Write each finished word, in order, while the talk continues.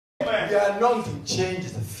The anointing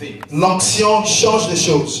changes things. L'onction change les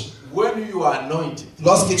choses. When you are anointed,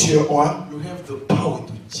 Lorsque tu es oint, you have the power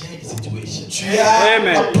to change situations. tu as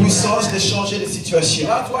la puissance de changer les situations.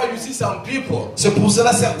 That's why you see some people, C'est pour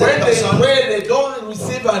cela certaines when they personnes, pray, they don't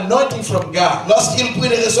receive anointing from God. lorsqu'ils prient,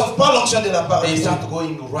 ne reçoivent pas l'onction de la part de They Dieu. start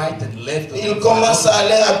going right and left. Ils commencent à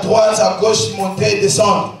aller à droite, à gauche, monter et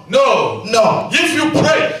descendre. No. Non. If you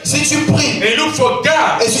pray Si tu pries and look for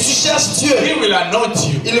God, et si tu cherches Dieu, He will anoint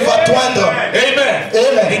you. il va t'oindre. Amen.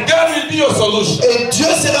 Amen. And God will be your solution. Et Dieu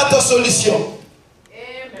sera ta solution.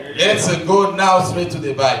 Let's go now straight to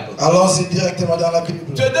the Bible. Allons-y directement dans la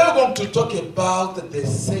Bible. Today we're going to talk about the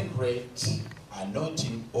sacred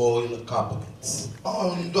anointing oil components.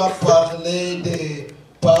 On doit parler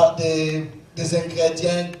des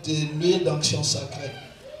ingrédients de l'huile d'onction sacrée.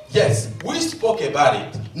 Yes, we spoke about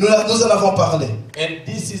it. Nous en avons parlé. And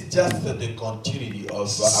this is just the continuity of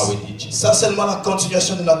our teaching. Ça seulement la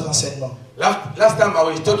continuation de notre enseignement. Last time I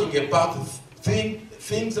was talking about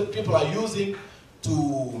things that people are using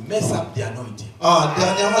to mess up the anointing.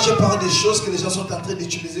 Dernièrement, j'ai parlé des choses que les gens sont en train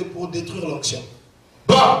d'utiliser pour détruire l'onction.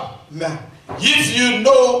 Mais if you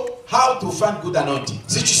know how to find good anointing,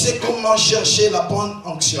 si tu sais comment chercher la bonne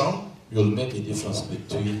onction, you'll make a difference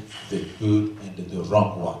between the good and the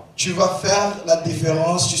wrong one. tu vas faire la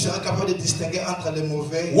différence. Tu seras capable de distinguer entre les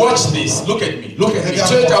mauvais. Watch this. Look at me. Look at me.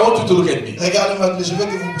 Church, I want you to look at me. Regardez-moi, je veux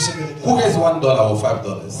que vous puissiez me regarder. Who has $1 or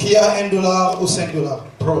 $5? Qui a $1 ou $5?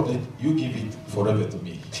 Probably you give it forever to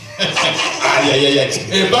me.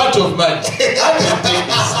 A bunch of money. I can take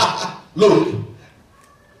this. Look.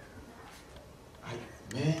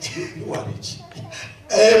 Man, you are rich.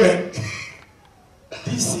 Amen.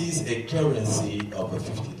 This is a currency of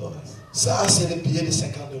 $50. Ça, c'est le billet de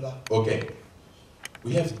 $50. Okay.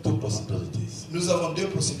 We have two possibilities. Nous avons deux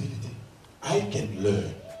possibilités. I can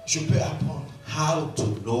learn Je peux apprendre how to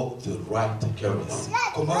know the right currency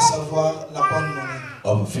comment savoir la bonne monnaie.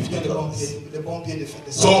 of Le bon $50. billet, le bon billet de $50.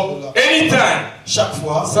 So, anytime Chaque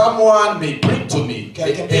fois, someone may bring to me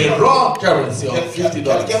a wrong currency of quelqu'un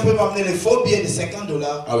 $50, peut m'amener les faux billets de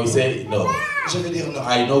 $50. I will say, no, Je vais dire non.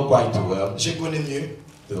 I know quite well Je connais mieux.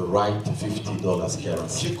 the right $50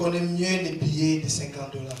 currency. Je connais mieux les billets de $50.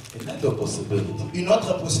 Another possibility Une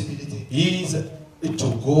autre possibilité, is to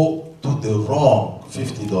go to the wrong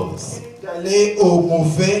 $50. d'aller au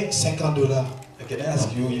mauvais $50. Can I ask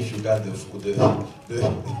you if you got the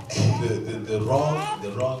wrong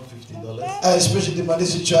 $50? Est-ce que je demandais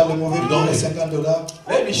si tu as le mauvais billet de $50?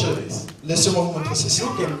 Let me show this. Laissez-moi vous montrer ceci. You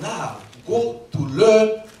can now go to learn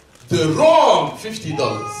the wrong $50.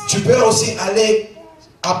 Tu peux aussi aller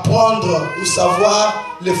apprendre ou savoir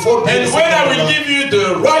les faux billets. And when I will give you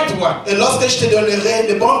the right one, Et lorsque je te donnerai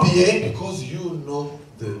les bons billets, because you know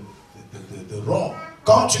the wrong,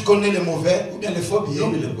 quand tu connais les mauvais ou bien les faux you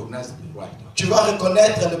billets, will recognize the right one. tu vas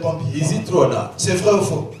reconnaître le bon billet. Is it true or not? C'est vrai ou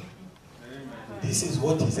faux? This is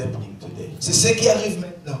what is happening today. C'est ce qui arrive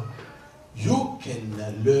maintenant. You can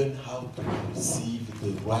learn how to receive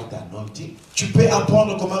the right anointing Tu peux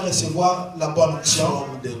apprendre comment recevoir la bonne onction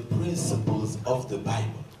from the principles of the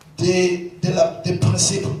Bible. des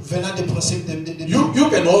principes, venant des principes de You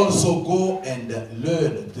can also go and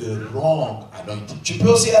learn the wrong anointing Tu peux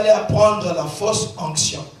aussi aller apprendre la fausse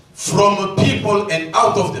onction from people and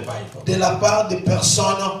out of the Bible. de la part de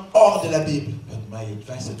personnes hors de la Bible. But my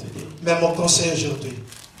advice today, Mais mon conseil aujourd'hui,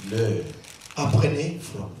 learn apprenez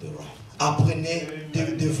from the right. Apprenez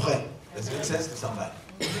de vrai. Does it make sense to somebody?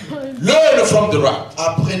 Learn from the right.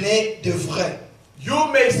 Apprenez de vrai.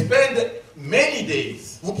 You may spend many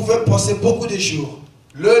days Vous pouvez passer beaucoup de jours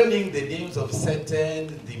learning the names of Satan,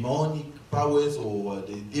 demonic powers or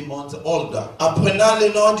the demons, all that. Apprenant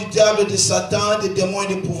le nom du diable, de Satan, des démons et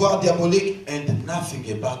des pouvoirs diaboliques And nothing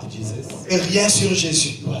about Jesus. et rien sur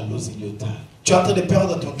Jésus. You are losing your time. Tu es en train de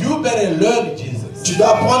perdre ton temps. You better learn Jesus. Tu dois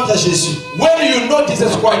apprendre à Jésus. When you know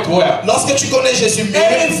Jesus quite well, Lorsque tu connais Jésus mieux,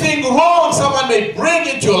 anything wrong someone may bring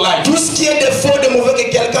into your life, tout ce qui est de faux, de mauvais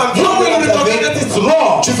que quelqu'un you vient will dans ta vie, recognize that it's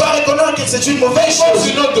wrong. tu vas reconnaître que c'est une mauvaise Because chose.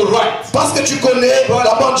 you know the right. Parce que tu connais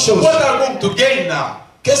la bonne chose. What are you going to gain now?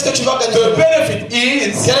 Qu'est-ce que tu vas gagner? The benefit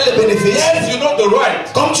is, Quel est le bénéfice? yes, you know the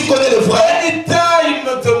right. Comme tu connais le vrai,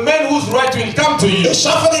 Anytime the man who's right will come to you, et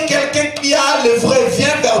chaque fois que quelqu'un qui a le vrai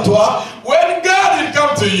vient vers toi, when God will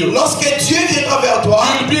come to you, lorsque Dieu viendra vers toi,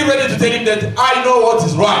 you'll be ready to tell him that I know what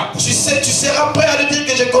is right. tu seras prêt à lui dire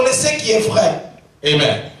que je connais ce qui est vrai.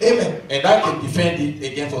 Amen. Amen. And I can defend it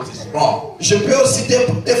against what is wrong. Je peux aussi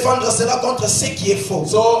défendre cela contre ce qui est faux.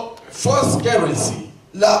 So, false currency,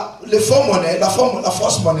 Le faux monnaie, la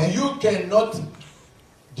fausse monnaie, you cannot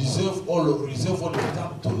reserve all your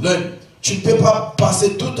time to learn. tu ne peux pas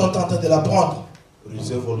passer tout ton temps de l'apprendre.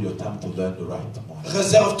 reserve all your time to learn the right money.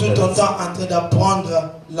 Réserve tout ton temps en train d'apprendre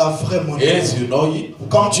la vraie monnaie. Yes, you know it.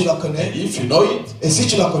 Comme tu la connais. And if you know it, Et si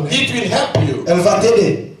tu la connais, it will help you elle va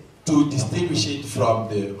t'aider to distinguish it from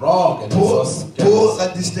the wrong and the pour false. la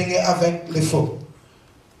distinguer avec les faux.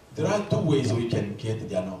 There are two ways we can get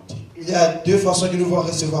the anointing. Il y a deux façons que nous pouvons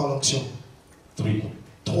recevoir l'onction.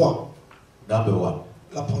 Trois. Number one,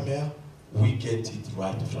 La première, we get it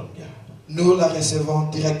right from God. nous la recevons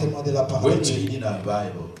directement de la part de When we Dieu. read in our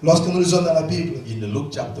Bible, Lorsque nous lisons dans la Bible, in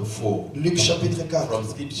Luke chapter 4, Luc chapitre 4, from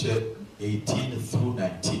scripture 18 through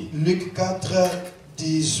 19, Luc 4,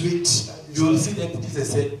 18, you will see that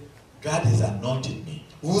Jesus said, God has anointed me.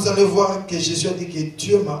 vous allez voir que Jésus a dit que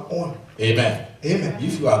Dieu m'a oint. Amen. Amen.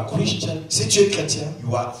 If you are a Christian, Si tu es chrétien,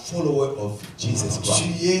 you are a follower of Jesus Christ.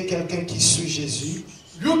 tu es quelqu'un qui suit Jésus,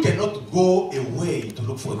 You cannot go away to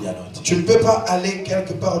look for the anointing. tu ne peux pas aller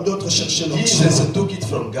quelque part d'autre chercher l'onction. Jesus took it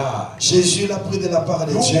from God. Jésus l'a pris de la part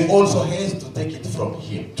de Dieu. You also have to take it from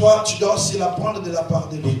Him. Toi, tu dois aussi la prendre de la part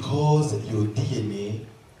de lui. Because your DNA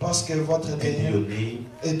Parce que votre and DNA your name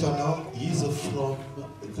et ton nom is from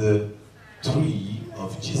the tree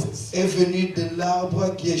of Jesus. est venu de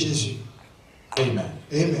l'arbre qui est Jésus. Amen.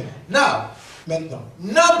 Amen. Now, Maintenant,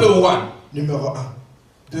 number one, numéro 1.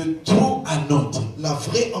 the true anointing La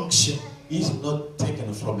vraie onction is not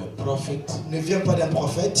taken from a prophet, ne vient pas d'un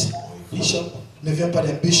prophète, a bishop, ne vient pas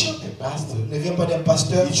d'un bishop, a pastor. ne vient pas d'un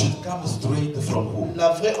pasteur. It should come straight from who?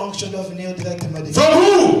 La vraie onction doit venir directement de Dieu. From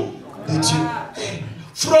who? De Dieu.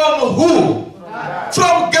 From who?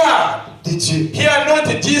 From God. De Dieu. He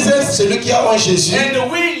anointed Jesus, C'est lui qui a oint Jésus. and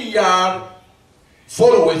we are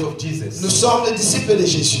followers of Nous Jesus. sommes les disciples de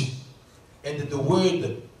Jésus. And the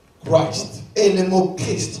word Christ Et le mot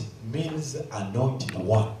Christ means anointed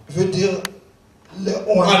one. veut dire le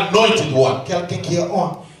oint. Anointed one. Quelqu'un qui est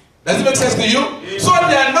oint. Does it make sense to you? So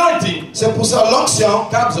the anointing C'est pour ça l'onction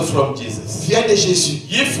comes from Jesus. vient de Jésus.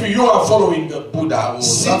 If you are following Buddha or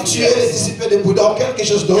Si something tu es le else, disciple de Bouddha ou quelque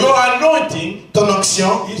chose d'autre, your anointing ton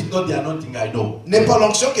onction is not the anointing I know. n'est pas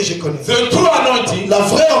l'onction que je connais. The true anointing La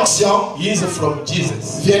vraie onction is from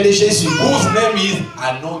Jesus, vient de Jésus, whose name is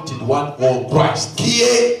Anointed One or Christ. qui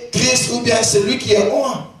est Christ ou bien celui qui est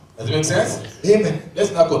oint. Does it make sense? Amen.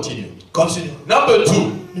 Let's now continue. Continue. Number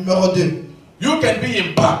two, Numéro 2. you can be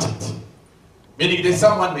imparted. Meaning that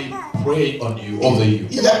someone may pray on you, over you.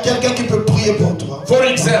 Il y a quelqu'un qui peut prier pour toi. For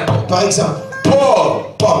example, Par exemple,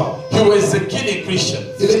 Paul, Paul, he was killing Christians.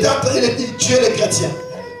 il tuait les chrétiens.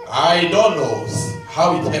 I don't know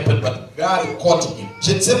how it happened, but God caught him.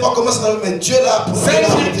 Je ne sais pas comment ça va, mais Dieu l'a Sent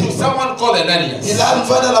him arrêté. to someone called Ananias. Il a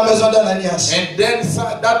envoyé dans la maison d'Ananias. And then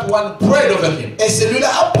that one prayed over him. Et celui-là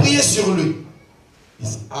a prié sur lui.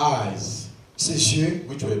 His eyes, Ses yeux,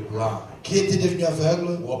 which were blind, qui étaient devenus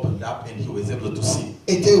aveugles, opened up and he was able to see.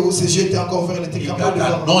 ses yeux étaient encore ouverts, il était He capable got de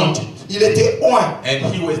voir. anointed. Il était oint.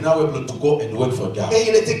 And he was now able to go and work for God. Et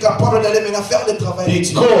il était capable d'aller maintenant faire le travail de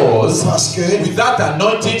Dieu. Because Parce que with that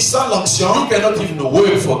anointing, sans l'onction, you cannot even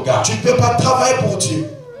work for God. tu ne peux pas travailler pour Dieu.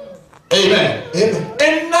 Amen. Amen.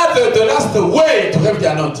 The last way to have the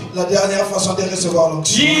anointing La dernière façon de recevoir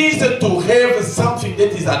l'onction, is to have something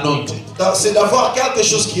that is anointed. c'est d'avoir quelque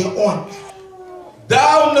chose qui est oint.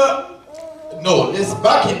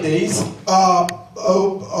 Back in days, Dans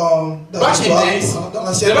back in l'histoire, days, dans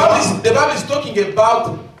l'ancienne Bible, the Bible is talking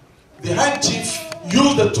about the handkerchief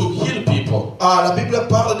used to heal people. la Bible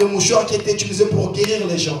parle de mouchoirs qui étaient utilisés pour guérir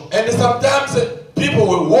les gens. And sometimes people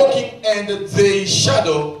were walking and their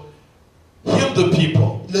shadow healed the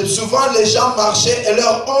people. Souvent, les gens marchaient et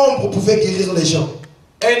leur ombre pouvait guérir les gens.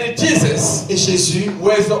 And Jesus Et Jésus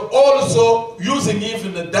was also using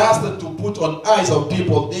even the dust to put on eyes of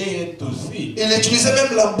people they had to see. il utilisait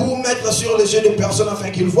même la boue mettre sur les yeux des personnes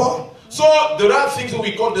afin qu'ils voient. So there are things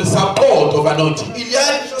we call the support of anointing. Il y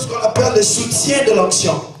a une chose qu'on appelle le soutien de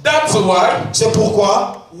l'onction. That's why C'est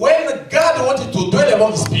pourquoi, when God wanted to dwell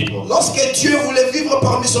among his people, lorsque Dieu voulait vivre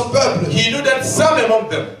parmi son peuple, he knew that some among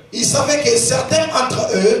them, il savait que certains entre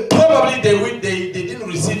eux, probably they didn't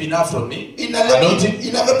receive enough from me. ils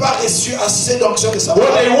n'avaient pas reçu assez d'onction de sa part.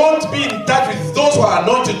 Well, they won't be in touch with those who are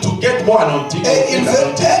anointed to get more anointing. Et il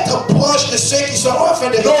veut être proche de ceux qui sont afin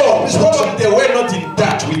de No, recevoir plus d'onction. probably they were not in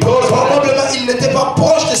touch with those who are Probablement, il n'était pas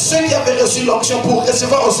proche de ceux qui avaient reçu l'onction pour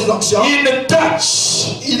recevoir aussi l'onction. in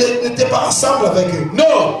touch. Il n'était pas ensemble avec eux.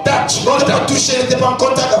 No touch, Il no n'était pas touch. touché, il n'était pas en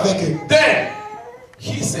contact avec eux. Then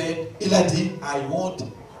he said, Il a dit, I want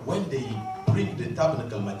when they bring the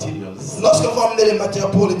tabernacle materials, lorsqu'on va amener les matières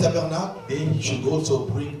pour le tabernacle, then he should also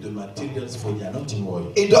bring the materials for the anointing oil.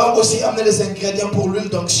 ils doivent aussi amener les ingrédients pour l'huile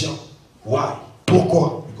d'onction. Why?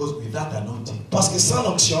 Pourquoi? Because without anointing, Parce que sans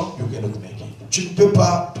l'onction, you cannot make it. tu ne peux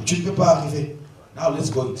pas arriver. Now let's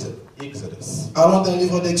go to Exodus. Allons dans le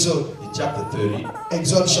livre d'Exode. In chapter 30.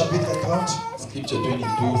 Exode chapitre 30. Scripture 22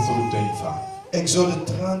 through 25. Exode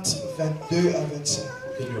 30, 22 à 25.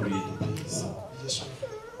 Can you read it, please? Yes, sir.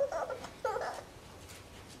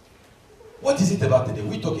 What is it about today?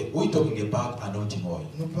 We're talking about anointing oil.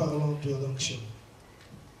 Nous parlons de l'onction.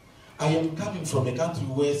 I am coming from a country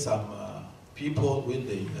where some people, when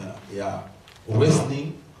they are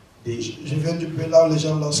wrestling, Je viens du pays là où les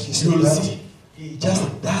gens, lorsqu'ils se you'll battent, see he just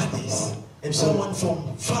does this, and someone from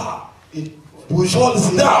far il bouge,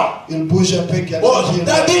 falls down. il bouge un peu quelqu'un Oh, qui est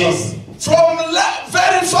that loin. is from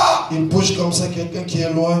very far. Il bouge comme ça quelqu'un qui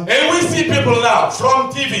est loin. And we see people now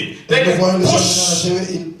from TV. They Nous can voyons les gens push. dans la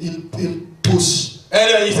TV, il pousse. And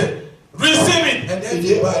then he said, receive it. And Il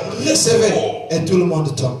dit, everybody recevez. oh. Et tout le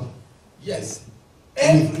monde tombe. Yes.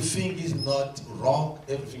 Everything is not wrong.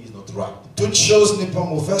 Everything is not right. Toute chose n'est pas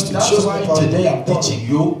mauvaise, toute That's chose why n'est pas today I'm bonne. teaching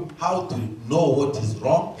you how to know what is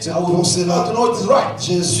wrong and C'est how pour cela to know what is right.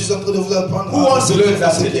 je suis en train de vous apprendre Who wants to learn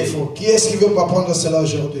that ce qu'il today? faut. Qui est-ce qui veut m'apprendre cela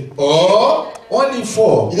aujourd'hui? Oh, only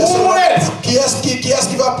four. Il y a Who seulement- else? Qui est-ce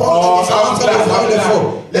qui va apprendre Oh, la différence entre le vrai et le faux?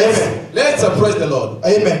 Amen. Let's praise the Lord.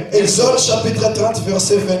 Amen. Exode chapitre 30,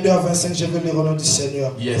 versets 22 à 25, je vais lire au nom du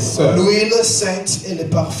Seigneur. Yes, sir. L'huile sainte et les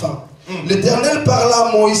parfums. L'Éternel parla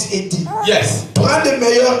à Moïse et dit, Yes. prends des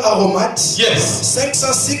meilleurs aromates, Yes. 500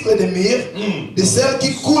 cycles de myrrhe, de celles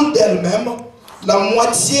qui coulent d'elles-mêmes, la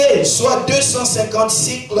moitié, soit 250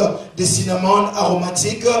 cycles de cinnamon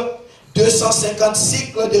aromatique, 250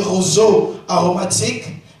 cycles de roseau aromatique,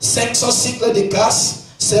 500 cycles de cassis,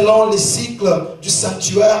 selon les cycles du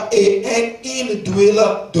sanctuaire, et un hin d'huile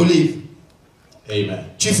d'olive. Amen.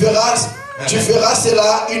 Tu feras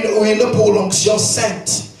cela une huile pour l'onction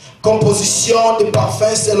sainte, composition de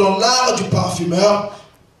parfums selon l'art du parfumeur.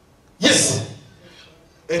 Yes.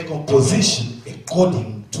 A composition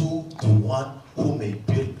according to the one who may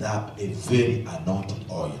build up a very anointed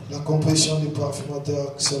oil. La composition du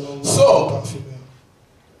parfumateur selon l'art So, du parfumeur.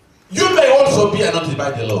 You may also be anointed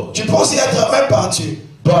by the Lord. Tu peux aussi être un par Dieu.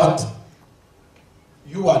 But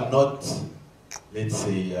you are not, let's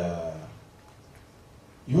say,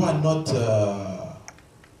 you are not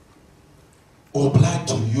obliged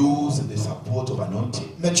to use the support of anointing.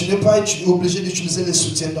 Mais tu n'es pas obligé d'utiliser les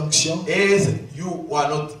soutiens d'onction. As you are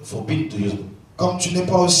not forbidden to use them. Comme tu n'es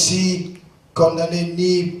pas aussi condamné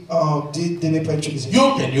ni dit de ne pas utiliser.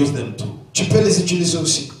 You can use them too. Tu peux les utiliser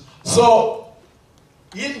aussi. So,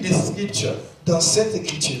 in this scripture, Dans cette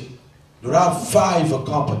écriture, there are 5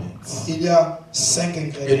 components. il y a 5 Can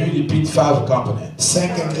ingrédients. you repeat 5 components?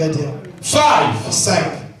 5 ingrédients. 5. 5.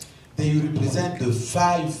 They represent the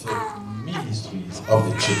 5 ministries of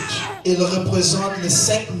the church. Ils représentent les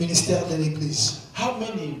 5 ministères de l'Église. How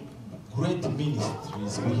many great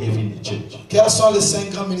ministries we have in the church? Quels sont les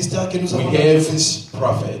 5 grands ministères que nous We avons dans have l'Église?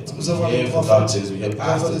 prophets, Nous we avons les have prophètes, doctors, we have nous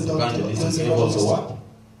avons pastors, les docteurs, evangelists, les we have also évangélistes. what?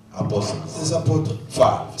 Apostles. Les apôtres.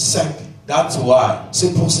 5. 5. That's why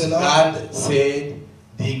C'est pour cela God said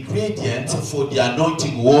the ingredients for the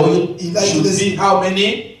anointing oil Il a should dit- be how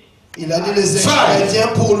many? il a dit les 5.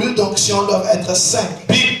 ingrédients pour l'huile d'onction doivent être 5.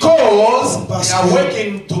 Because Parce they are que-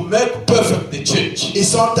 working to make perfect the church. Ils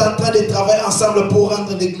sont en train de travailler ensemble pour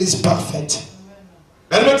rendre l'Église parfaite.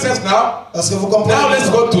 That makes sense now? Est-ce que vous Now comprenez? let's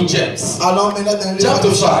go to James. Allons maintenant dans le livre Chapter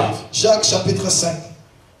de Jacques. 5. Jacques chapitre 5.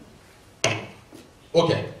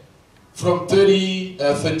 Okay. From 13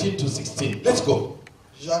 to 16. Let's go.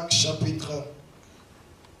 Jacques chapitre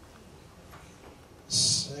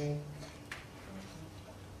 5.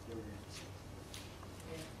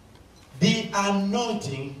 The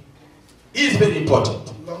anointing is very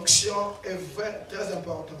important. L'onction est très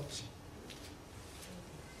importante.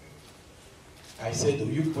 I said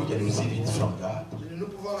we can receive it from God. Nous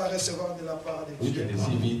pouvons la recevoir de la part de We Dieu. can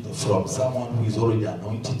receive it from someone who is already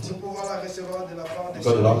anointed. Nous pouvons la recevoir de la part de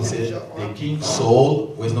Because the Bible celui qui est says déjà the oint. king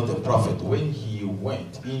Saul was not a prophet. When he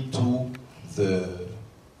went into the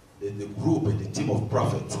group and the team of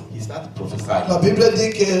prophets, he started La prophesying. Bible dit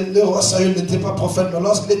que le roi Saül n'était pas prophète, mais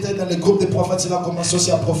lorsqu'il était dans le groupe des prophètes, il a commencé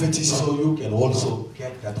aussi à prophétiser. So you can also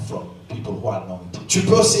get that from people who are anointed. Tu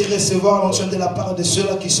peux aussi recevoir l'onction de la part de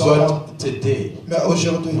ceux-là qui sont oints. But today, Mais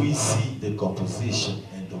aujourd'hui, we see the composition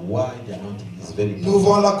and why the anointing is very nous important.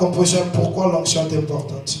 voyons la composition, pourquoi l'onction est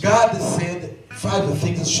importante. God said 5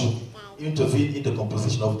 things should intervene in the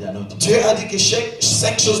composition of the anointing. Dieu a dit que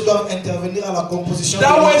 5 choses doivent intervenir à la composition de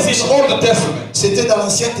That was in l'onction. Old Testament. C'était dans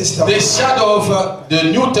l'Ancien Testament. The shadow of the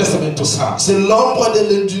New Testament to come. C'est l'ombre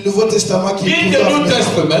du Nouveau Testament qui In pouvait the New venir.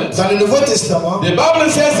 Testament, Dans le Nouveau Testament, the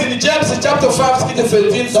Bible says in James chapter 5,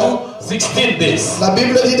 13 to 16 days. la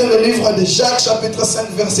Bible dit dans le livre de Jacques chapitre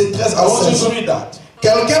 5 verset 13 I à want you 16. to read that.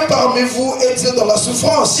 Quelqu'un parmi vous est-il dans la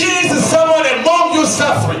souffrance? Is someone among you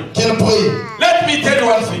suffering? Qu'il prie. Let me tell you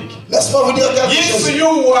one thing. Laisse-moi vous dire quelque If chose.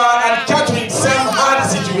 you are encountering some hard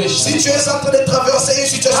situation, Si tu es en train de traverser une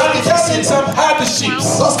situation encountering difficile, some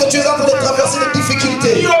hardships, lorsque tu es en train de traverser des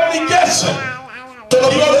difficultés, your obligation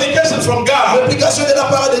from God l'obligation de la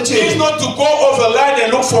part de is Dieu, not to go over line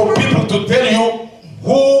and look for people to tell you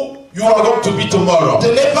who you are going to be tomorrow. de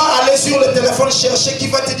ne pas aller sur le téléphone chercher qui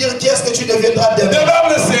va te dire qui est-ce que tu deviendras The demain.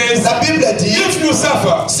 Bible says, La Bible dit, if you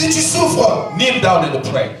suffer, si tu souffres, kneel down and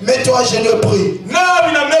pray. mets-toi à genoux et prie. Now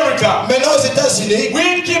in America, Maintenant aux États-Unis,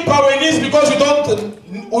 we keep our knees because we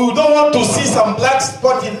don't want to see some black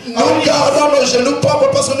spot in our nous knees. gardons nos genoux propres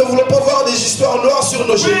parce que nous ne voulons pas voir des histoires noires sur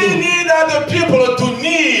nos We genoux. need other people to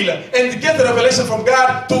kneel and get the revelation from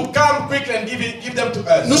God to come quickly and give them to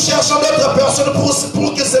us. Nous cherchons d'autres personnes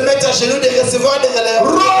pour qu'ils se mettent à genoux de recevoir des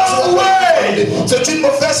Wrong way. C'est une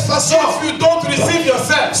mauvaise façon. If you don't receive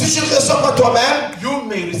yourself, Si tu ne reçois pas toi-même, you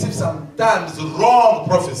may receive sometimes wrong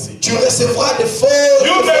prophecy. tu recevras des faux,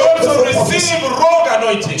 You may de also faux prophéties. receive wrong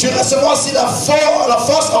anointing. Tu recevras aussi la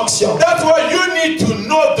fausse onction. That's why you need to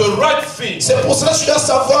know the right thing. C'est pour cela que tu dois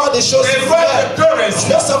savoir des choses The vraies. right currency.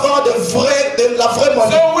 Tu dois savoir de la vraie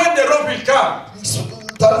monnaie. So when the wrong will come,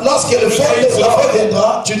 Lorsque le la vraie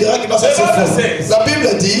viendra, tu diras que non, ça c'est faux. La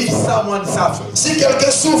Bible dit, someone suffers. si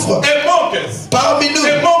quelqu'un souffre Among us, parmi nous,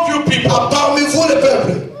 among you people, parmi vous le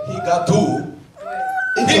peuple, he got to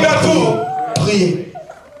il doit prier.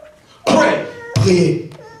 pray. Prier.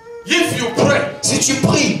 If you pray, Si tu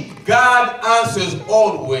pries, God answers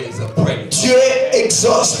always a prayer. Dieu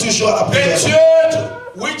exauce toujours la A prière. church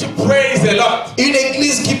which prays a lot Une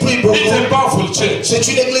église qui prie beaucoup, is a powerful church. c'est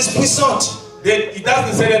une église puissante. It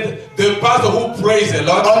doesn't say that the pastor who prays a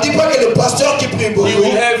lot, On ne dit pas que le pasteur qui prie beaucoup he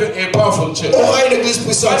will have a powerful church. aura une église But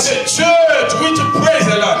puissante. a church which prays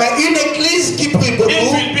a lot, Mais une église qui prie it beaucoup,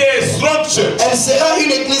 will be a strong church. elle sera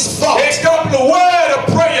une église forte. A couple of word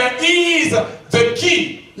of prayer is the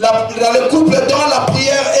key. Dans le couple dont la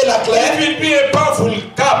prière est la It clé, will be a powerful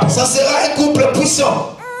couple. ça sera un couple puissant.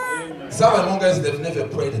 Some among us, they've never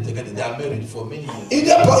prayed together. They are married for many years. Il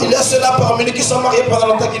y a ceux-là parmi nous qui sont mariés pendant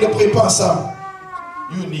longtemps qui ne prient pas ensemble.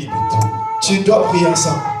 You need to. Tu dois prier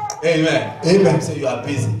ensemble. Amen. Amen. So you are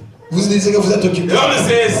busy. Vous disiez que vous êtes The occupés. Bible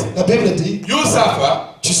says, La Bible dit, you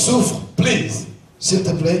suffer, tu souffres, please s'il te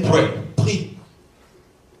plaît, pray. prie.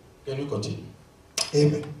 Can you continue?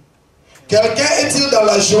 Amen. Quelqu'un est-il dans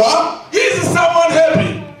la joie Is someone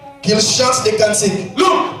happy? qu'il chante des cantiques? Look,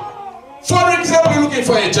 for example, you're looking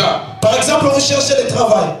for a job. Par exemple, vous cherchez du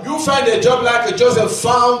travail. You find a job like Joseph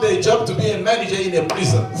found a job to be a manager in a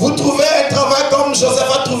prison. Vous trouvez un travail comme Joseph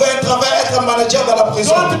a trouvé un travail, être manager dans la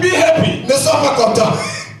prison. Don't be happy. Ne sois pas content.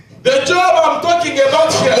 The job I'm talking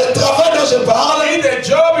about here Le travail dont je parle, is the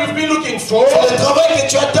job you've been looking for, c'est le travail que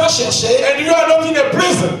tu as tant cherché and you are not in a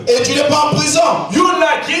prison. et tu n'es pas en prison. You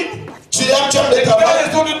like it. Tu aimes le God travail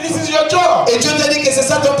has told you this is your job. et Dieu te dit que c'est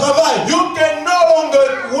ça ton travail. You can no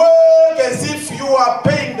longer work as if you are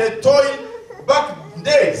paying the toll back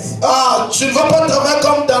days. Ah, tu ne vas pas travailler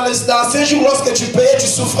comme dans ces jours lorsque tu payais, tu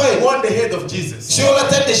souffrais. On the head of Jesus. Sur la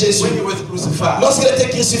tête de Jésus, When he was crucified, lorsqu'il était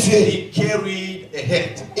crucifié, he carried a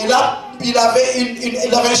head il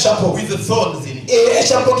avait un chapeau. with the thorns in it. Et un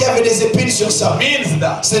chapeau qui avait des épines sur ça. Means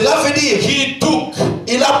that Cela veut dire he took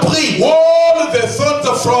il a pris all the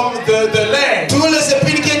thorns from the land. tous les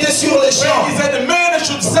épines qui étaient sur les When champs. he said the man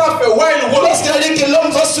should suffer while working, Lorsqu'il a dit que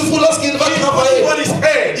l'homme va souffrir lorsqu'il va he put travailler, it on his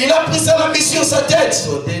head. il a pris ça la mise sur sa tête.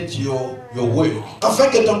 So that your work, Afin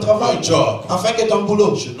que ton travail, your job, afin que ton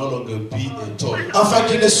boulot, should no longer be a toll. afin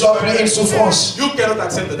qu'il ne soit plus une souffrance. You cannot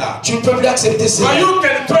accept that. Tu ne peux plus accepter ça. But you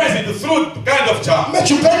can transit through kind of job. Mais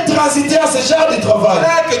tu peux transiter à ce genre de travail.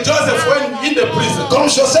 Like Joseph when in the prison, Comme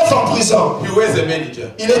Joseph en prison, he was a manager.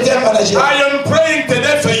 il était un manager. I am praying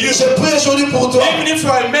today for you. Je prie aujourd'hui pour toi. Even if you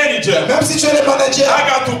are a manager, Même si tu es le manager, I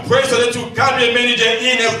got to pray so that you can be a manager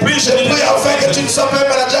in a je prison. prie afin que tu ne sois pas un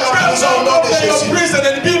manager en prison au nom de Go to your Jésus. prison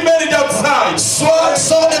and be manager outside.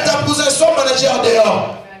 Sors de ta prison, sois manager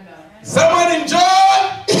dehors. Someone enjoy?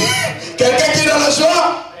 Quelqu'un qui est dans la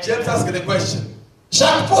joie, James asked the question.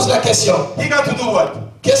 Jacques pose la question. He got to do what?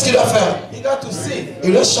 Qu'est-ce qu'il doit faire? He got to sing,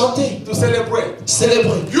 Il doit chanter, to celebrate.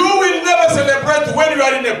 célébrer. You will never celebrate when you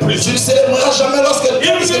are in a Tu prison. ne célébreras jamais lorsque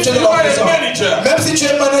Even tu if es you dans la are a prison. manager, Même si tu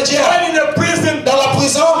es manager when in a prison, dans la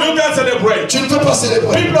prison, you can celebrate. tu ne peux pas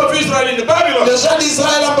célébrer. People of Israel in the Babylon, Les gens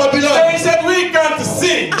d'Israël en Babylone, they said we can't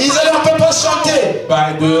sing ils allaient, on ne peut pas chanter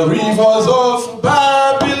by the rivers of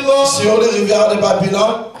Babylon. sur les rivières de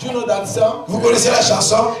Babylone. Do you know that song? Vous connaissez la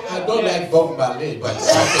chanson? I don't like Bob Marley, but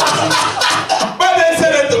but they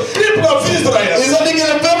said that the people of Israel, Ils ont dit que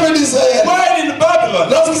le peuple d'Israël, while in Babylon,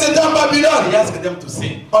 lui donne. He asked them to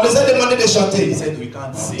sing. On les a demandé de chanter. He said, we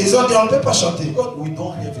can't sing. Ils ont dit, on ne peut pas chanter. Because we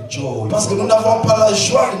don't have joy. Parce que nous n'avons pas la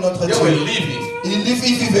joie de notre They were Dieu. living. Ils They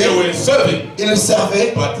vivaient, were serving. ils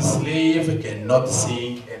servaient. But the slave cannot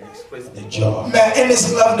sing and express the joy. Mais un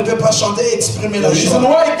esclave ne peut pas chanter et exprimer The la reason joie.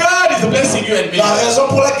 why God is blessing you and me. La raison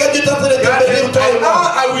pour laquelle Dieu est en train de te God bénir, said, toi et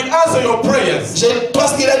moi. I will answer your prayers.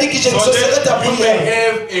 Parce qu'il a dit que So j'exaucerai ta that you may prière.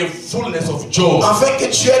 have a fullness of joy. Afin que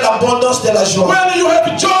tu aies l'abondance de la joie. When you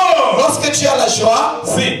have joy, Lorsque tu as la joie,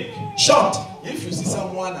 sing. chante. If you see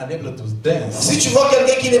someone unable to dance, Si tu vois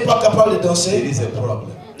quelqu'un qui n'est pas capable de there danser, is a problem.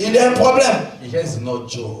 il y a un problème. He has no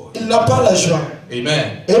joy. Il n'a pas la joie.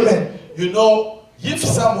 Amen. Amen. You know, if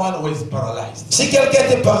someone was paralyzed Si quelqu'un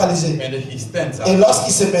était paralysé, and he stands et up,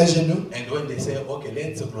 lorsqu'il se met à genoux, and when they say, okay,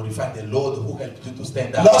 let's glorify the Lord who helped you to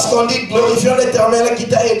stand up, lorsqu'on dit glorifions l'Éternel qui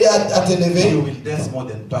t'a aidé à te you lever, will dance more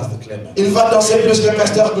than Pastor Clement. il va danser plus que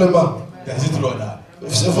Pasteur Clément. Does it true or not?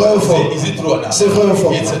 C'est vrai ou faux? Is it true or not? C'est vrai ou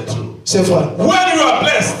faux? It's a true. C'est vrai. When you are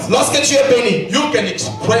blessed, Lorsque tu es béni, you can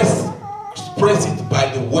express it by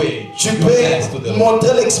the way tu you peux dance to the Lord.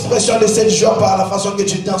 montrer l'expression de cette joie par la façon que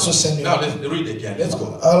tu danses au Seigneur. Now let's read again. Let's go.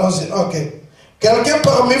 Allons-y, ok. Quelqu'un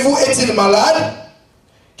parmi vous est-il malade?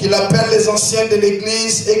 Qu'il appelle les anciens de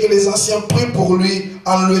l'église et que les anciens prient pour lui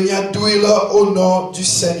en l'oignant d'huile au nom du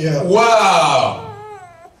Seigneur. Wow!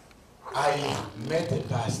 I met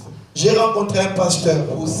a pastor J'ai rencontré un pasteur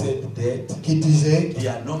who said that qui disait the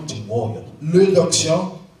anointing oil l'huile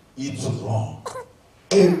d'onction is wrong.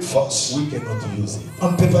 est fausse. We cannot use it.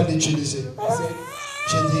 On ne peut pas l'utiliser. I said,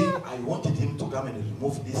 J'ai dit, I wanted him to come and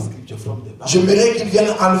remove this scripture from the Bible. j'aimerais qu'il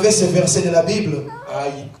vienne enlever ces versets de la Bible.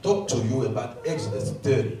 I talked to you about Exodus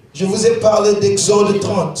 30. Je vous ai parlé d'Exode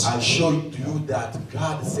 30. I showed you that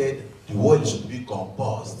God said the oil should be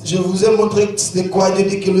composed Je vous ai montré de quoi Dieu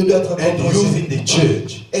dit que l'huile doit être and composée. used in the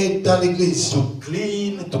church Et dans l'église. to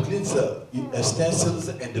cleanse the utensils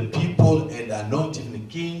and the people and anointing the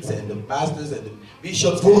kings and the pastors and the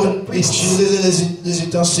bishops Pour and the priests. utiliser les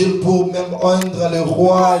ustensiles pour même oindre les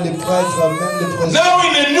rois, les prêtres, même les présidents. Now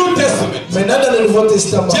in the New Testament, Maintenant dans le Nouveau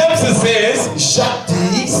Testament, James says, Jacques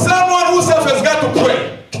dit, someone who suffers got to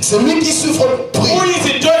pray. celui qui souffre Who prie.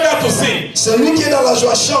 is in joy got to sing. Celui qui est dans la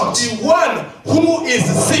joie chante. The one who is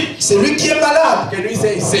sick, Celui qui est malade. can we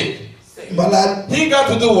say sick? Malade, He got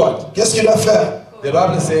to do what? qu'est-ce qu'il doit faire? The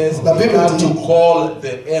Bible says La he Bible got dit, to call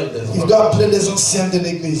the elders. il doit appeler les anciens de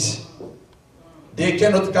l'église. They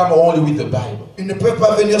cannot come only with the Bible. Il ne peut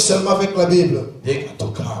pas venir seulement avec la Bible. They got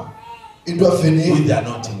to come Il doit venir with the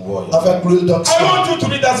anointing oil. avec l'huile d'onction. I want you to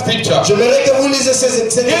read that scripture. J'aimerais que vous lisez ces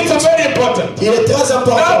It's écritures. very important. Il est très Now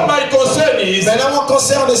important. my concern is, Maintenant, mon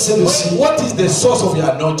concerne est celui-ci. what is the source of your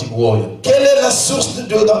anointing oil? Quelle est la source de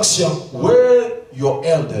l'huile d'onction? Where your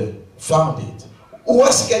elder found it. Où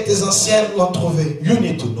est-ce que tes anciens l'ont trouvé? You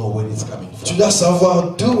need to know where it's coming Tu from. dois savoir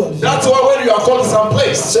d'où elle vient. That's why when you are called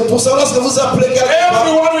someplace, C'est pour ça lorsque vous appelez quelqu'un,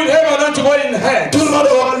 everyone will have anointing oil in hand. tout le monde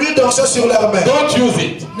aura l'huile d'onction sur leur main. Don't use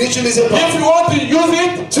it. N'utilisez pas. If you want to use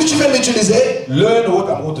it, Si tu veux l'utiliser, learn what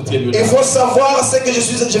I'm going to tell you il now. faut savoir ce que je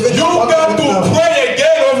vais te You prendre got to maintenant. pray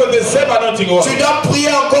again over the same anointing oil. Tu dois prier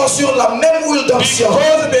encore sur la même huile d'onction.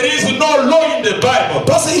 Because there is no law in the Bible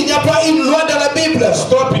Parce qu'il n'y a pas une loi dans la Bible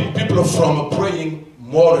stopping people from praying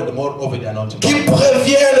more and more over the anointing qui oil.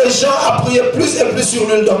 prévient les gens à prier plus et plus sur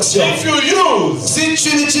l'huile d'onction. If you use Si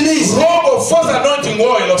tu l'utilises, wrong or false anointing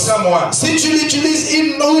oil of someone, si tu utilises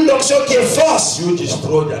une huile d'onction qui est fausse, you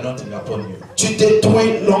destroy the anointing upon you. tu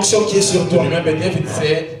détruis l'onction qui est sur To toi. remember, David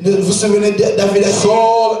said, Vous vous souvenez de David a dit,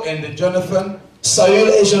 Saul and Jonathan, Saül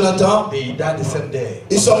et Jonathan, they died the same day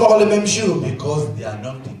ils sont morts le même jour. because the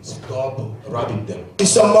anointing stopped robbing them. Ils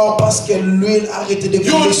sont morts parce que l'huile a arrêté de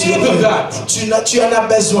You couler sur need eux. that. Tu en as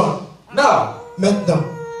besoin. Now, Maintenant,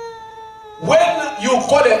 when you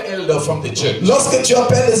call an elder from the church lorsque tu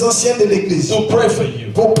appelles les anciens de l'église to pray for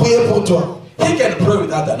you, pour prier pour toi, he can pray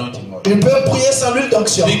without anointing oil il peut prier sans l'huile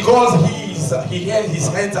d'onction because he has his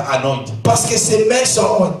hands are anointed. parce que ses mains sont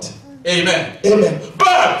ointes. Amen. Amen.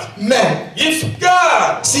 But Mais if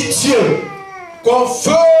God si Dieu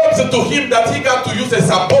confirms to him that he got to use a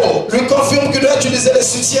support, lui confirme qu'il doit utiliser le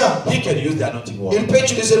soutien, he can use the anointing il oil peut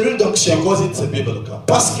utiliser l'huile d'onction because it's a biblical.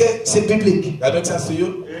 parce que c'est biblique. That makes sense to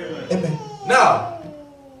you? Amen. Now,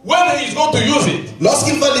 when he's going to use it,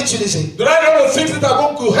 Lorsqu'il va l'utiliser, there are other things that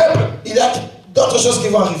are going to happen. il y a d'autres choses qui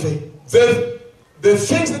vont arriver. The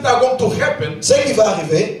things that are going to happen, Ce qui va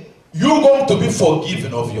arriver, you're going to be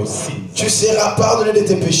forgiven of your sins tu seras pardonné de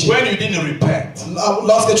tes péchés. when you didn't repent.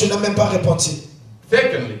 Lorsque tu n'as même pas repenti.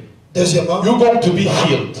 Secondly, Deuxièmement, you're going to be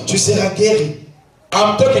healed. tu seras guéri.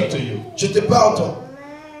 I'm talking to you. Je te parle toi.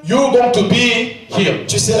 you're going to be healed.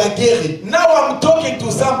 Tu seras guéri. Now I'm talking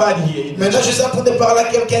to somebody here. Maintenant, je suis en train de parler à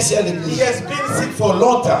quelqu'un ici à He l'église. has been sick for a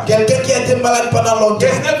long time. Quelqu'un qui a été malade pendant He longtemps.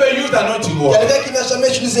 has never used anointing oil. Quelqu'un qui n'a jamais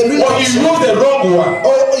utilisé l'huile Or he used d'onction. the wrong one. Oh,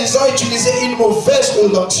 ils ont utilisé une mauvaise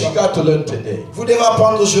huile d'onction. You got to learn today. Vous devez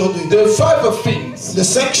apprendre aujourd'hui. The 5 things Les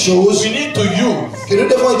 5 choses we need to use que nous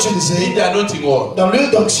devons in utiliser the anointing oil. dans l'huile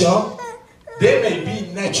d'onction, They may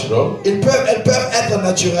be natural elles peuvent être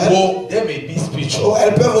naturelles or they may be ou spiritual.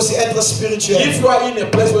 elles peuvent aussi être spirituelles. If you are in a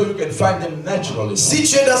place where you can find them naturally, Si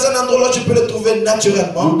tu es dans un endroit où tu peux les trouver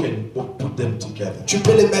naturellement, you can put them together. tu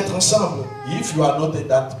peux les mettre ensemble. If you are not at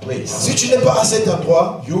that place, Si tu n'es pas à cet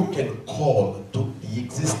endroit, you can call to the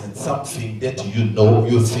existence something that you know,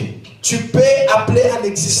 you think. tu peux appeler à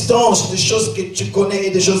l'existence des choses que tu connais et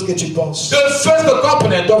des choses que tu penses. The first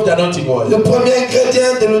component of the anointing oil Le premier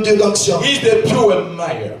ingrédient de l'huile d'onction, is the pure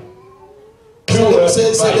mire. Pure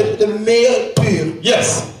c'est mire. le myrrhe pur.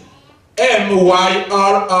 Yes.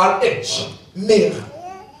 M-Y-R-R-H. Myrrhe.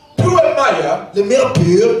 Pure mire Le myrrhe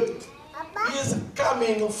pur is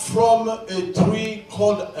coming from a tree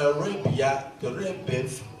called Arabia, the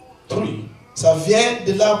rebef tree. ça vient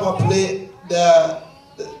de l'arbre appelé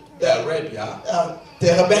The Arabia.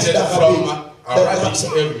 Terebinth From d'Arabie. Arabic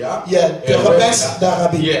area. Yeah, Terebinth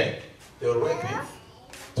d'Arabie. Yeah, the rebef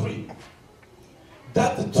tree.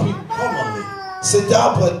 That tree commonly, Cet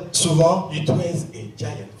arbre, souvent, it was a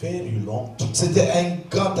giant, very long tree. c'était un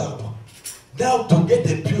grand arbre. Now to get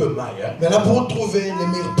the pure mire, Maintenant, pour trouver le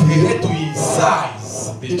myrrhe you pur, had to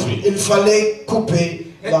incise the tree. il fallait couper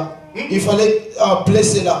là. Il fallait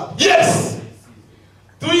blesser l'arbre, Yes!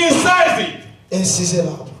 To incise it. inciser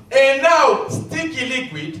l'arbre. And now sticky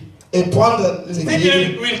liquid, Et prendre le sticky liquide,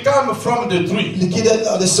 liquid will come from the tree. liquide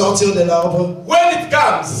de sortir de l'arbre. When it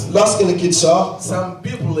comes, Lorsque le liquide sort, some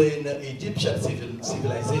people in Egyptian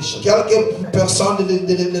civilization, quelques personnes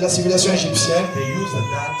de la civilisation égyptienne, they use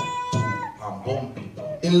that to embalm people.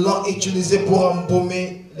 ils l'ont utilisé pour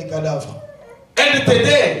embaumer les cadavres. And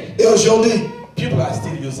today, Et aujourd'hui, people are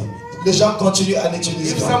still using it. les gens continuent à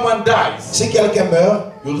l'utiliser. If someone dies, Si quelqu'un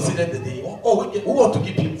meurt, you'll see that they we want to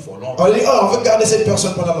keep him for long. on dit, oh, on veut garder cette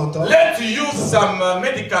personne pendant longtemps. Let's use some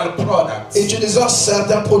medical products. Utilisant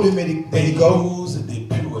certains produits They médicaux, use the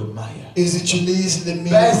pure mire. ils utilisent le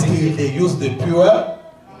Basically, myrrhe they use the pure.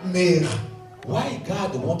 myrrhe. Why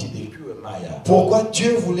God wanted the pure mire? Pourquoi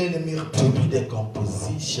Dieu voulait le myrrhe To pur? be the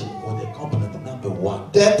composition or the component number 1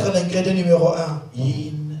 D'être l'ingrédient numéro 1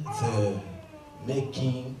 in the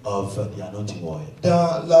making of the anointing oil.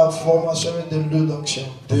 dans la formation de l'huile d'onction.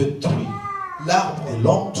 The tree, L'arbre, the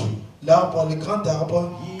long tree, le grand arbre,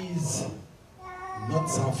 is not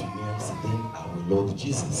something else than our Lord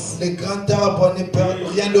Jesus. le grand arbre n'est pas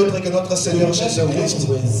rien d'autre que notre Seigneur When he Jésus-Christ.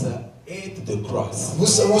 was at the cross, Vous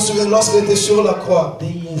vous souvenez, lorsqu'il était sur la croix,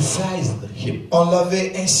 they incised him, on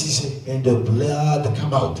l'avait incisé. and the blood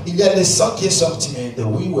came out, Il y a le sang qui est sorti. and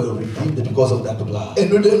we were redeemed because of that blood. Et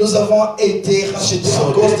nous avons été rachetés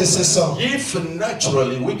à cause de ce sang. If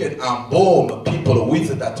naturally we can embalm people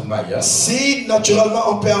with that mire, Si naturellement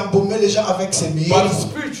on peut embaumer les gens avec ces but myrrhes,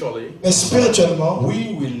 spiritually, mais spirituellement,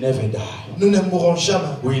 we will never die. nous ne mourrons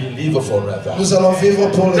jamais. We live forever. Nous allons vivre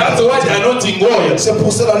pour le That's why the anointing oil. C'est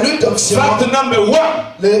pour cela la lutte d'onction. Fact number 1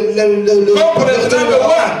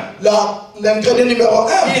 l'ingrédient numéro 1,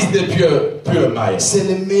 is the pure mire. c'est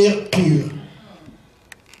le myrrhe pur.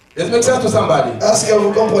 Does it make sense to somebody? Est-ce que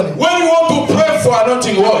vous comprenez? When you want to pray for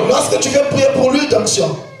anointing oil, Lorsque tu veux prier pour l'huile d'onction,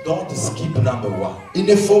 don't skip number 1. il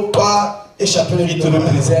ne faut pas échapper le It numéro 1.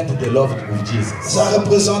 represents the love of Jesus. Ça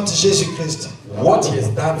représente Jésus-Christ. What he has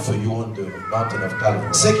done for you on the mountain of Calvary.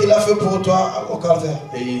 Ce qu'il a fait pour toi au calvaire.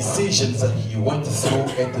 The incisions that he went through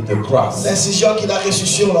at the cross. L'incision qu'il a reçue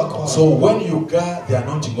sur la croix. So when you got the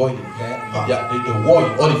anointing oil in hand, the oil,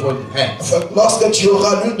 olive oil in hand, Lorsque tu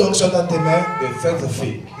auras l'huile d'onction dans tes mains, the first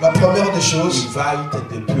thing, la première des choses, invite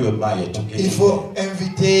the pure mire to get il faut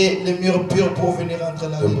inviter les myrrhes purs pour venir entrer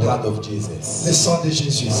the là-dedans. blood of Le Jesus. sang de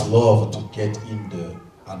Jésus. His love to get in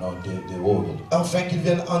the oil. Afin qu'ils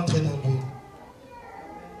viennent entrer dans l'huile.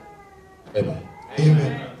 Amen.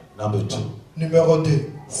 Amen. Number 2, Numéro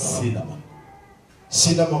 2. cinnamon.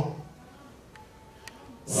 Cinnamon.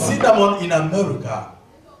 Cinnamon in America,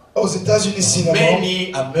 Aux États-Unis, cinnamon.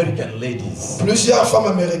 many American ladies, Plusieurs femmes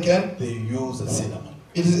américaines, they use cinnamon.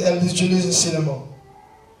 elles utilisent le cinnamon.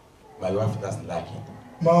 My wife doesn't like it,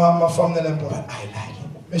 Ma femme ne l'aime but pas. I like it.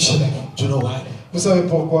 Mais je l'aime. Do you know why? Vous savez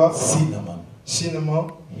pourquoi? Cinnamon Cinnamon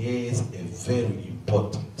has a very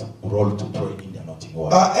important role to play in the anointing oil.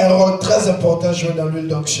 a un rôle très important joué dans l'huile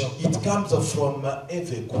d'onction. It comes from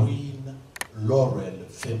evergreen laurel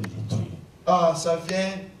family tree. Ça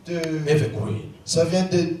vient evergreen. Ça vient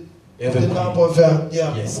de Evergreen. l'arbre vert.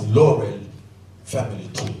 Yeah. Yes, laurel family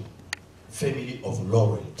tree. Family of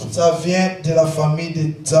laurel tree. Ça vient de la famille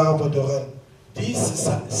des arbres d'orel. This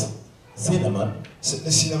cinnamon,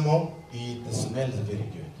 Le cinnamon, it smells very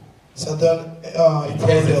good. ça donne It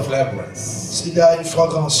has a fragrance. il a une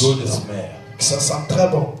fragrance. Good smell. Ça sent très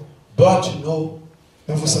bon. But you know,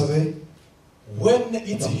 Mais vous savez, when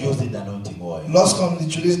it's used in anointing oil, lorsqu'on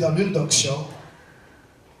l'utilise dans l'huile d'onction,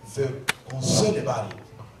 the concern about it,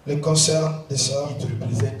 le concert de ça, it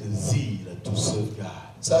represents the zeal to serve God.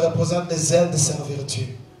 ça représente les ailes de servir Dieu.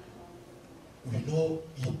 You know,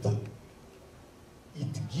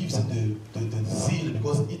 it gives the zeal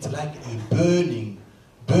because it's like a burning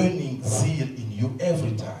zeal in you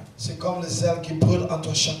every time. C'est comme les ailes qui brûlent en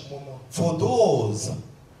toi chaque moment. For those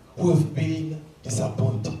who have been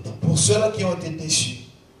disappointed, Pour ceux-là qui ont été déçus,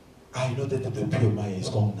 I know that the pure Maya is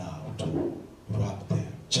come now to wrap them.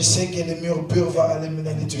 je sais que le mur pur va aller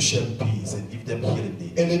mener les toucher Share peace and give them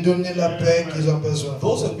healing. et leur donner la paix qu'ils ont besoin.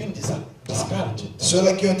 Those who have been discouraged,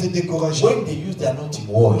 Ceux-là qui ont été découragés, when they use the anointing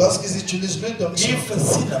oil, lorsqu'ils utilisent l'huile d'onction, if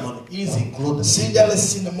cinnamon is included, s'il y a le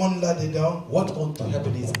cinnamon là-dedans, what going to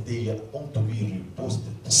happen is they are going to be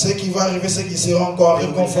reposted. ce qui va arriver, c'est qu'ils seront encore They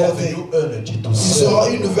will have réconfortés. new energy to Ils auront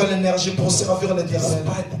serve une nouvelle énergie pour servir l'Éternel.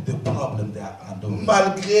 despite the problem they are undergoing.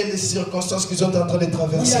 Malgré les circonstances qu'ils sont en train de We are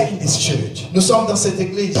traverser. in this church. Nous sommes dans cette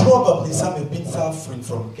église. Probably some have been suffering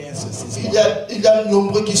from cancer since Il y a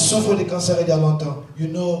nombreux qui souffrent de cancer il y a longtemps. you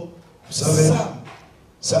know, Vous savez,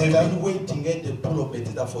 some they've certains, been waiting at the pool of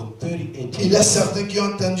Bethesda for 38 il y a years. certains qui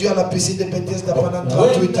ont attendu à la piscine de Bethesda But pendant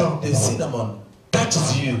when 38 ans. the cinnamon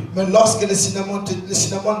touches you, Mais lorsque le cinnamon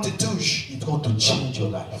te touche, it's going to change your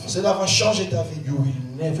life. cela va changer ta vie. You will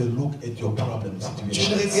never look at your problem Tu ne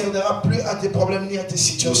situation. regarderas plus à tes problèmes ni à tes You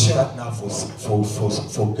situations. start now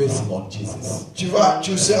focusing on Jesus.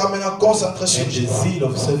 Tu seras maintenant concentré sur And the Dieu. zeal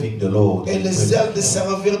of serving the Lord. Et les ailes de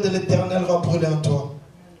servir de l'Éternel va brûler en toi.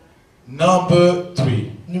 Number 3.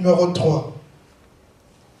 Numéro 3.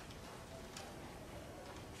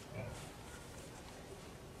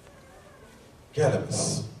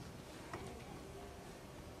 Calamus.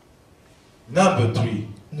 Number 3.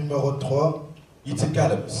 Numéro 3. It's a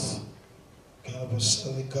calamus.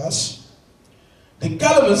 Les casses. The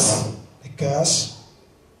calamus Les casses.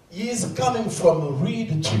 is coming from a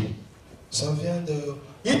reed tree. Ça vient de...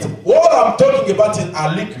 What I'm talking about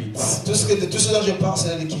are liquids. De tout ce dont je parle,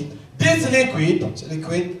 c'est le liquide. This liquid C'est le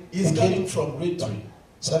liquide. is coming from reed tree.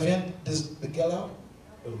 Ça vient de quel arbre?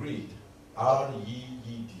 A reed.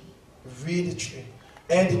 R-E-E-D. Reed tree.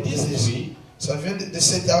 And this tree, Ça vient de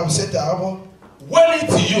cet arbre. Cet arbre, when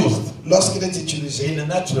it's used lorsqu'il est utilisé in a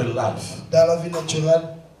natural life dans la vie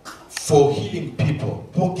naturelle for healing people,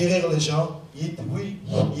 pour guérir les gens, it will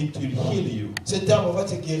heal you. cet arbre va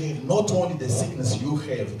te guérir. Not only the sickness you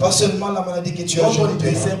have, Pas seulement la maladie que tu as not only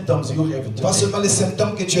aujourd'hui, the symptoms you have pas today, seulement les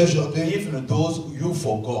symptômes que tu as aujourd'hui, even those you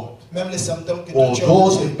forgot, même les symptômes que or tu as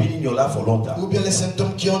those oubliés, who've been in your life for a long ou time. bien les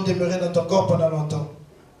symptômes qui ont demeuré dans ton corps pendant longtemps.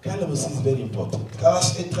 Calamus is very important. Car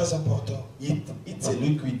c'est très important. It's a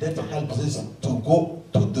liquid that helps us to go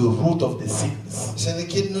to the root of the sickness Ce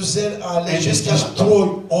liquide nous aide à aller and jusqu'à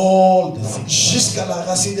destroy all the sickness. la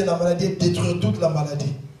racine de la maladie et détruire toute la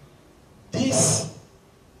maladie. This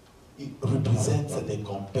it represents the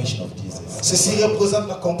compassion of Jesus. Ceci représente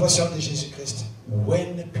la compassion de Jésus-Christ.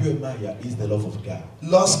 When pure Maya is the love of God,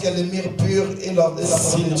 Lorsque le mire pur est la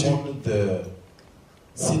volonté de Dieu.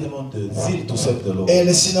 cinnamon, the zeal to serve the Lord. Et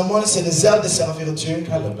le cinnamon, c'est les ailes de servir Dieu.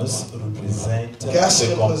 Calamus represent Gas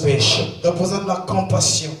the compassion. représente la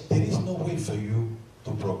compassion. There is no way for you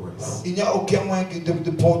to progress Il n'y a aucun moyen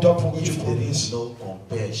pour toi pour que tu if there progresses. is no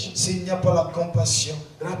compassion. S'il n'y a pas la compassion,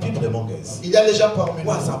 There are people among us il y a des gens parmi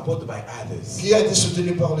who are nous supported by others, qui ont été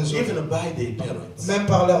soutenus par les autres, even by their parents. même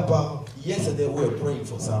par leurs parents. Yesterday we were praying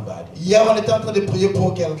for somebody. Hier, on était en train de prier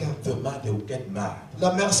pour quelqu'un. The mother would get mad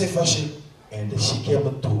La mère s'est fâchée. and she came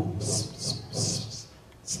to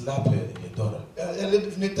slap her daughter. Elle est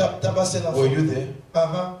venue tabasser l'enfant. Were you there?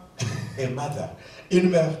 Ah, A mother une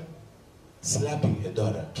mère slapping her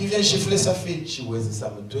daughter. qui vient gifler sa fille. She was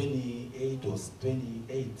some 28 or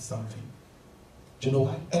 28 something. Do you know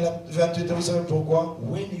why? Elle a 28 ans, vous savez pourquoi?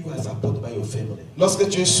 When you are supported by your family, Lorsque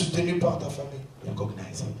tu es soutenu par ta famille,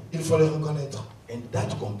 recognize it. il faut le reconnaître. And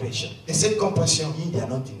that compassion Et cette compassion, in the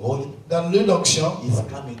anointing oil dans l'onction, is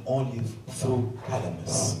coming only through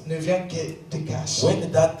calamus. ne vient que de cash.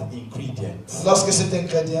 When that ingredient Lorsque cet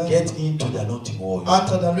ingrédient get into the anointing oil,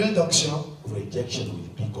 entre dans l'huile d'onction, rejection will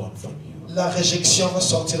be gone from you. La réjection va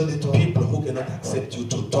sortir de toi. People who cannot accept you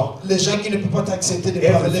to talk. Les gens qui ne peuvent pas t'accepter de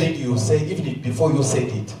Everything parler. you say, even before you said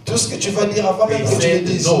it, Tout ce que tu vas dire avant même they que tu le said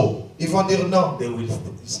dises, no. ils vont dire non. They will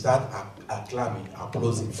start acclaiming,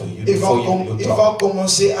 applauding for you Ils before vont, you talk.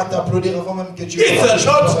 commencer à t'applaudir avant même que tu It's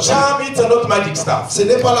not charm, it's not magic stuff. Ce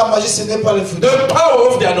n'est pas la magie, ce n'est pas le foot. The power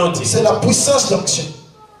of the anointing. C'est la puissance d'onction.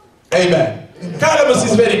 Amen. Cannabis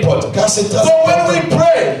is very important. Car c'est très So when important. we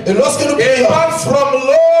pray, Et lorsque nous prions, apart from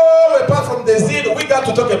love, apart from the zeal, we got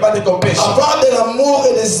to talk about the compassion. à part de l'amour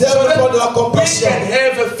et des ailes, So de la we compassion, can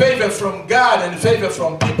have a favor from God and favor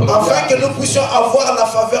from people. afin que nous puissions avoir la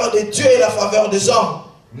faveur de Dieu et la faveur des hommes.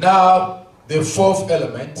 Now, the fourth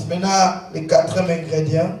element Maintenant, le quatrième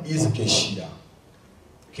ingrédient, is Keshia.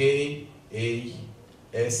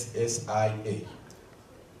 K-A-S-S-I-A.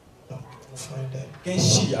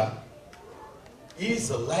 Keshia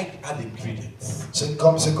is like other ingredients. c'est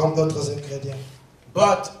comme d'autres ingrédients.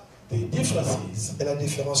 But the difference is, Et la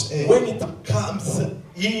différence est, when it comes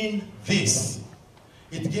in this,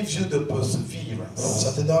 it gives you the perseverance.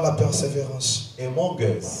 ça te donne la persévérance. Among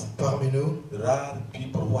us, Parmi nous, there are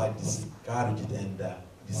people who are discouraged and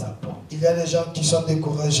disappointed. il y a des gens qui sont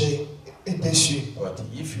découragés et déçus. But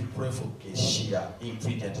if you pray for Keshia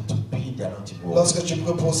ingredient to be in the anointing oil, Lorsque tu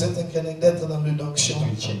pries pour cet ingrédient d'être dans it l'onction,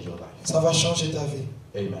 will change your life. ça va changer ta vie.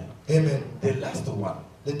 Amen. Amen. The last one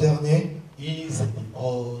Le dernier, is the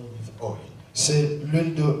olive oil. c'est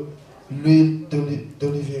l'huile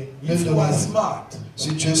d'olivier. If L'huile you are d'olive. smart, Si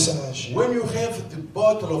tu es sage, when you have the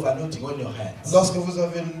bottle of anointing on your hands, lorsque vous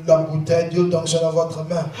avez la bouteille d'huile d'onction dans votre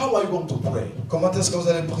main, how are you going to pray? comment est-ce que vous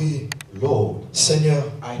allez prier? Lord, Seigneur,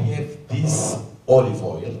 I have this olive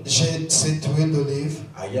oil. j'ai cette huile d'olive.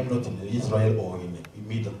 I am not in Israel or in the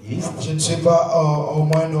Middle East. Je ne suis pas au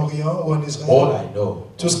Moyen-Orient ou en All Israël. I know,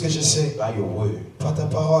 Tout ce que je sais, by your word, par ta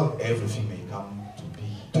parole, everything may come to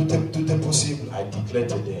be. tout est possible. I declare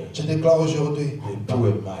today, Je déclare aujourd'hui the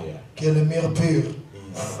pure mire que le mire pur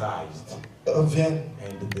is sized vienne.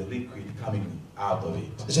 and the liquid coming out of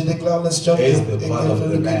it Je déclare l'instant que Is the que blood of le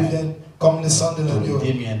the liquide Lamb. vienne comme le sang de to l'agneau.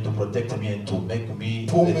 redeem me and to protect me and to make me,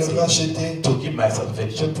 Pour let's me say, racheter, to give my je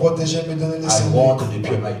salvation. protéger, me donner le I salut. want the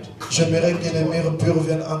pure mire. J'aimerais que le mire pur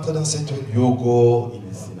vienne entrer dans cette huile. You go in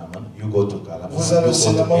the cinnamon, you go to Calamus, Vous allez au you go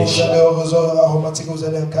cinéma, to vous allez Asia. au réseau aromatique, vous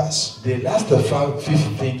allez en casse. The last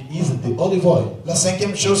fifth thing is the olive oil. La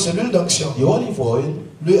cinquième chose, c'est l'huile d'onction. The olive oil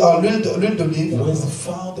L'huile d'olive, was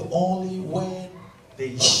found only when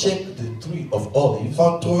they shake the tree of olive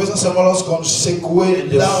on trouvait ça seulement lorsqu'on secouait and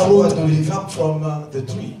the l'arbre fruit will d'olive. come from the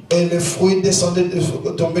tree. Et les fruits descendaient,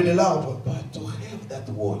 tombaient de l'arbre. But to have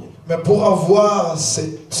that oil, Mais pour avoir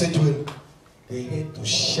cette huile, they had to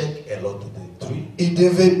shake a lot the tree. ils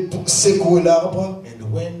devaient secouer l'arbre.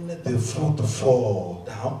 And when the fruit fall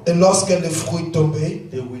down, Et lorsque les fruits tombaient,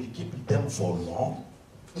 they will keep them for long,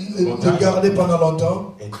 les garder pendant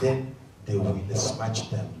longtemps. and then they will smash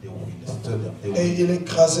them, they will stir them. They Et will... il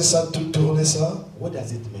écrasait ça, tout tournait ça. What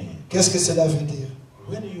does it mean? Qu'est-ce que cela veut dire?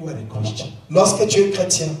 When you are a Christian, Lorsque tu es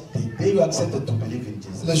chrétien, the day you accepted to believe in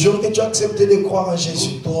Jesus, le jour que tu as accepté de croire en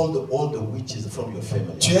Jésus, you told all the witches from your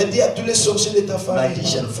family, tu as dit à tous les sorciers de ta famille,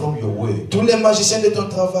 magicians from your way, tous les magiciens de ton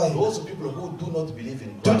travail, those people who do not believe in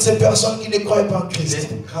toutes Christ, ces personnes qui ne croient pas en Christ, let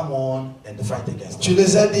them come on and fight against tu you.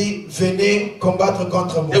 les as dit, venez combattre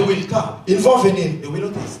contre moi. They will come. Ils vont venir. They will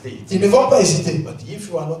not hesitate. Ils ne vont pas hésiter. But if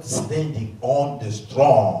you are not standing on the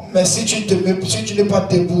strong, Mais si tu n'es pas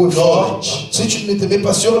debout et fort, knowledge, si tu ne te mets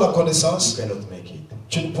pas sur la you connaissance, cannot make it.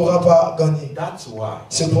 tu ne pourras pas gagner. That's why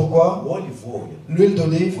C'est pourquoi olive oil l'huile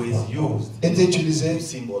d'olive was used est to utilisée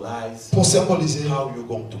symbolize pour symboliser how you're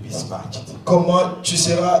going to be smashed. comment tu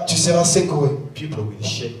seras secoué. People will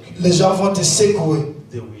shake you. Les gens vont te secouer.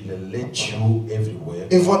 They will let you everywhere.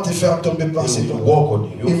 Ils vont te faire tomber par-ci They will par-là. walk on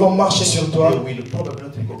Ils you. vont marcher sur toi. They will probably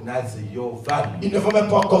not recognize your value. Ils ne vont même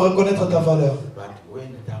pas encore reconnaître ta valeur. But when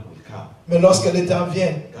the time will come, Mais lorsque le temps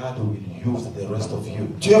vient, God will use the rest of you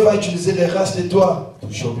Dieu va utiliser le reste de toi to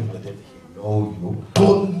show people that He knows you.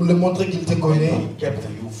 pour le montrer qu'il te And connaît. He kept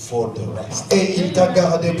you for the rest. Et il t'a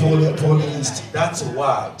gardé pour le reste. That's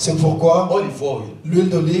why C'est pourquoi olive oil l'huile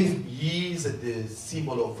d'olive is the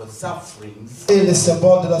symbol of sufferings est le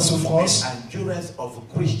symbole de la and souffrance endurance of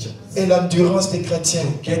Christians. et l'endurance des chrétiens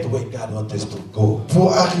Get where God wants us to go.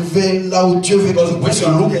 pour arriver là où Dieu veut que Because nous when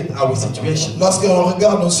puissions you look aller. at our situation, Lorsqu'on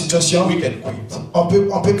regarde nos situations, we can quit. on peut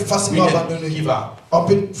We facilement can abandonner. give up. On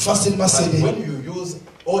peut facilement But céder. when you use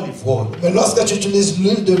olive oil, Mais lorsque tu utilises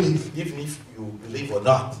l'huile d'olive, even if you believe or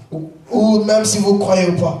not, ou même si vous croyez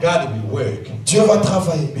ou pas, God will work Dieu va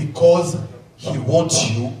travailler. because He wants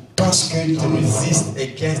you Parce qu'il to resist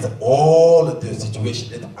against all the situations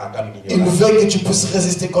that are coming in your il life. veut que tu puisses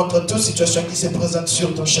résister contre toute situation qui se présente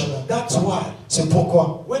sur ton chemin. That's why C'est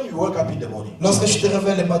pourquoi, when you wake up in the morning, lorsque tu te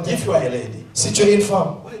réveilles le matin, if you are a lady, si tu es une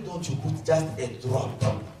femme, why don't you put just a drop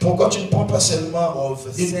pourquoi tu ne prends pas seulement of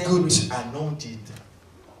une goutte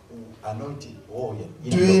anointed oil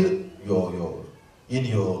d'huile in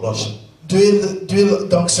your lotion? d'huile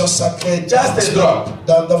d'onction sacrée Just a drop.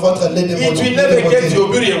 dans votre lait de It will beauté. never get your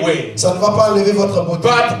beauty away, Ça ne va pas enlever votre beauté.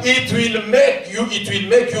 but it will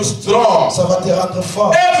make you strong. Ça va te rendre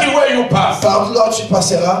fort. Everywhere you pass, Par là où tu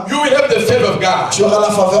passeras, you will have the favor of God. tu auras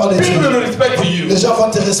la faveur de People Dieu. will respect you. Les gens vont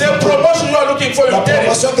te The respecter. promotion you are looking for, La you get it.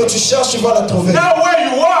 promotion que tu cherches, tu vas la trouver. Now where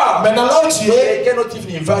you are, Maintenant là où tu es, they cannot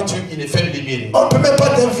even invite you in a family meeting. on ne peut même pas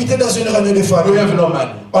t'inviter dans une réunion de You famille. have no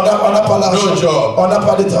money. On n'a pas l'argent. No job. On n'a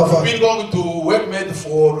pas de travail. You've been going to workmate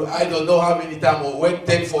for I don't know how many times or work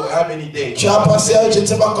take for how many days. Tu as passé, je ne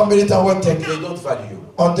sais pas combien de temps, ouais, They don't value you.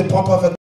 on ne te prend pas.